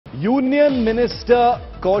Union Minister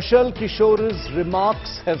Kaushal Kishore's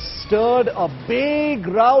remarks have stirred a big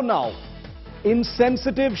row now.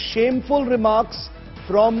 Insensitive, shameful remarks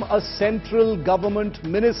from a central government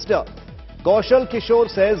minister. Kaushal Kishore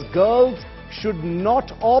says girls should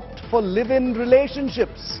not opt for live-in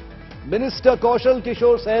relationships. Minister Kaushal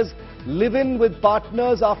Kishore says live-in with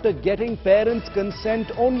partners after getting parents'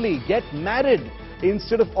 consent only. Get married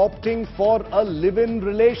instead of opting for a live-in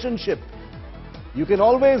relationship. You can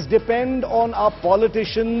always depend on our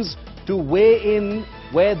politicians to weigh in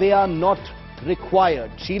where they are not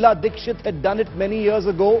required. Sheila Dikshit had done it many years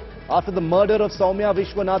ago after the murder of Soumya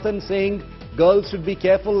Vishwanathan, saying girls should be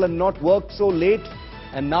careful and not work so late.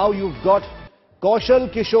 And now you've got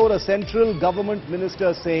Kaushal Kishore, a central government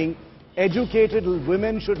minister, saying educated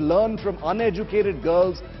women should learn from uneducated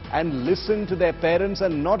girls and listen to their parents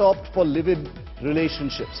and not opt for live-in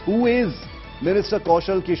relationships. Who is Minister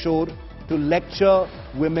Kaushal Kishore to lecture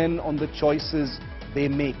women on the choices they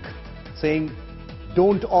make, saying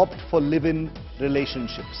don't opt for live-in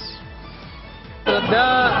relationships? श्रद्धा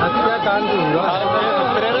हत्याकांड जो हुआ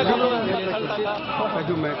का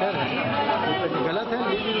जो matter है गलत है।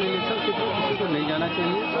 Live in relationship में किसी को नहीं जाना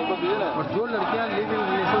चाहिए और जो लड़कियां लिव इन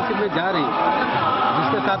रिलेशनशिप में जा रही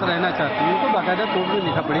जिसके साथ रहना चाहती हैं उनको बाकायदा कोर्ट में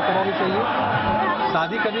लिखा पढ़ी करानी चाहिए,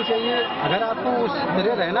 शादी करनी चाहिए। अगर आपको उस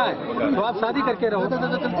तरह रहना है तो आप शादी करके रहो।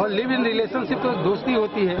 और लिव इन रिलेशनशिप तो दोस्ती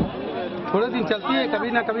होती है, थोड़े दिन चलती है, कभी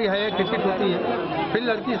ना कभी है क्रिकेट होती है, फिर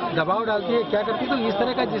लड़की दबाव डालती है, क्या करती है। तो इस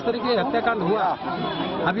तरह का जिस तरह के हत्याकांड हुआ,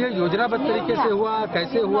 अब ये योजनाबद्ध तरीके से हुआ,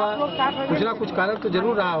 कैसे हुआ, कुछ ना कुछ कारण तो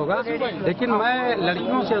जरूर रहा होगा। लेकिन मैं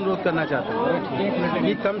लड़कियों से अनुरोध करना चाहता हूँ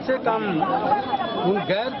कि कम से कम उन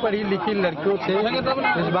गैर पढ़ी लिखी लड़कियों से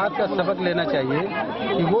इस बात का सबक लेना चाहिए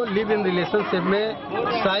कि वो लिव इन रिलेशनशिप में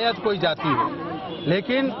शायद कोई जाती हो,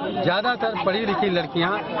 लेकिन ज्यादातर पढ़ी लिखी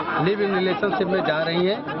लड़कियां लिव इन रिलेशनशिप में जा रही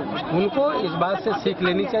हैं। उनको इस बात से सीख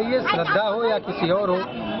लेनी चाहिए, श्रद्धा हो या किसी और हो,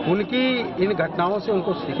 उनकी इन घटनाओं से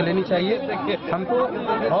उनको सीख लेनी चाहिए हमको।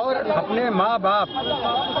 और अपने माँ बाप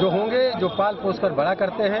जो होंगे, जो पाल पोस कर बड़ा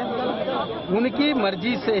करते हैं, उनकी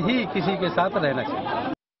मर्जी से ही किसी के साथ रहना चाहिए।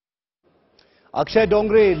 Akshay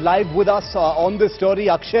Dongre live with us on this story.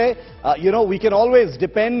 Akshay, we can always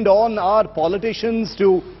depend on our politicians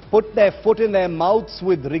to put their foot in their mouths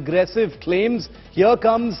with regressive claims. Here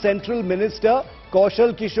comes Central Minister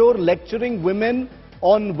Kaushal Kishore lecturing women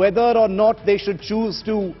on whether or not they should choose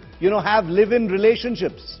to, have live-in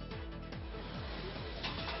relationships.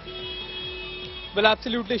 Well,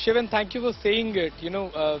 absolutely, Shivan. Thank you for saying it,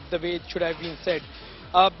 the way it should have been said.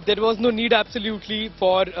 There was no need absolutely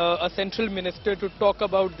for a central minister to talk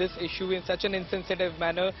about this issue in such an insensitive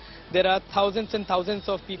manner. There are thousands and thousands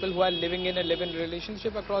of people who are living in a live-in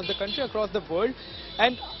relationship across the country, across the world,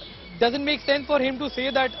 and doesn't make sense for him to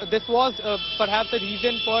say that this was perhaps a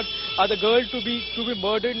reason for the girl to be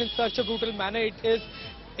murdered in such a brutal manner. It is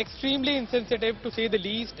extremely insensitive, to say the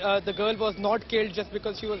least. The girl was not killed just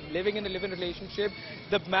because she was living in a live-in relationship.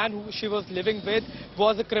 The man who she was living with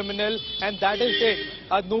was a criminal, and that is it.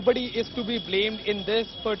 Nobody is to be blamed in this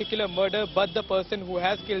particular murder but the person who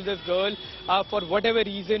has killed this girl for whatever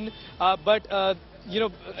reason.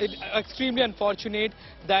 It's extremely unfortunate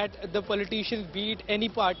that the politicians, be it any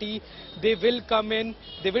party, they will come in,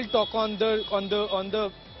 they will talk on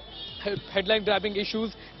the headline grabbing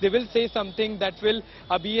issues. They will say something that will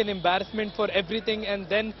be an embarrassment for everything, and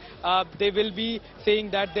then they will be saying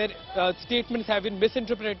that their statements have been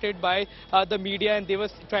misinterpreted by the media and they were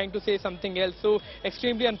trying to say something else. So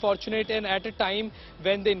extremely unfortunate, and at a time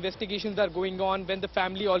when the investigations are going on, when the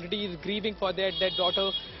family already is grieving for their dead daughter,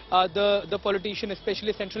 the politician,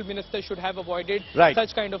 especially central minister, should have avoided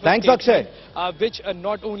such kind of a statement, which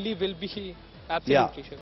not only will be absolutely